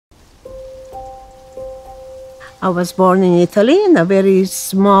I was born in Italy in a very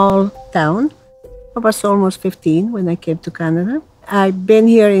small town. I was almost 15 when I came to Canada. I've been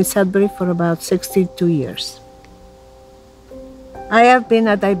here in Sudbury for about 62 years. I have been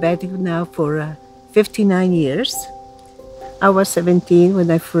a diabetic now for 59 years. I was 17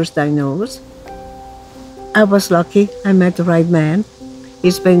 when I first diagnosed. I was lucky. I met the right man.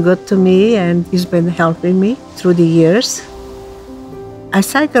 He's been good to me and he's been helping me through the years.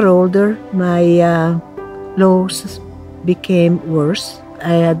 As I got older, my lows became worse.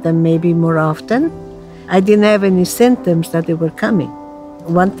 I had them maybe more often. I didn't have any symptoms that they were coming.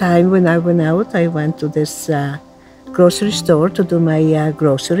 One time when I went out, I went to this grocery store to do my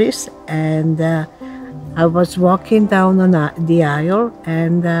groceries, and I was walking down on the aisle,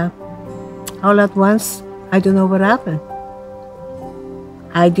 and all at once, I don't know what happened.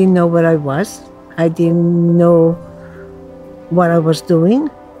 I didn't know where I was. I didn't know what I was doing.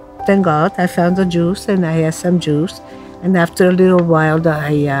 Thank God I found a juice and I had some juice. And after a little while,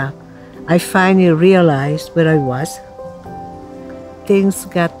 I finally realized where I was. Things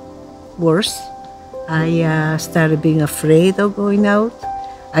got worse. I started being afraid of going out.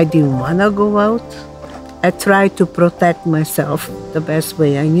 I didn't want to go out. I tried to protect myself the best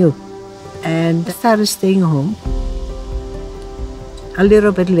way I knew. And I started staying home. A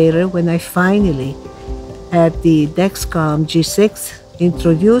little bit later, when I finally had the Dexcom G6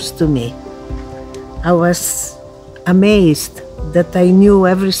 introduced to me, I was amazed that I knew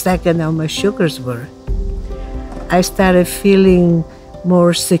every second how my sugars were. I started feeling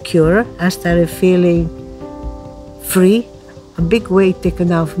more secure. I started feeling free, a big weight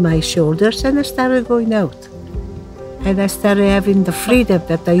taken off my shoulders, and I started going out. And I started having the freedom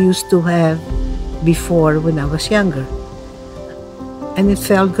that I used to have before when I was younger. And it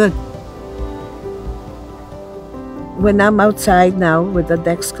felt good. When I'm outside now with the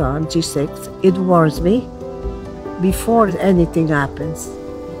Dexcom G6, it warns me before anything happens.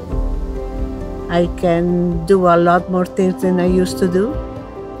 I can do a lot more things than I used to do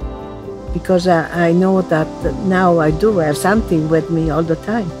because I know that now I do have something with me all the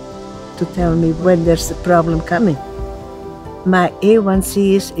time to tell me when there's a problem coming. My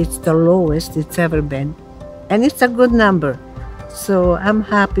A1C it's the lowest it's ever been, and it's a good number. So I'm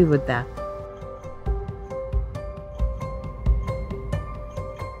happy with that.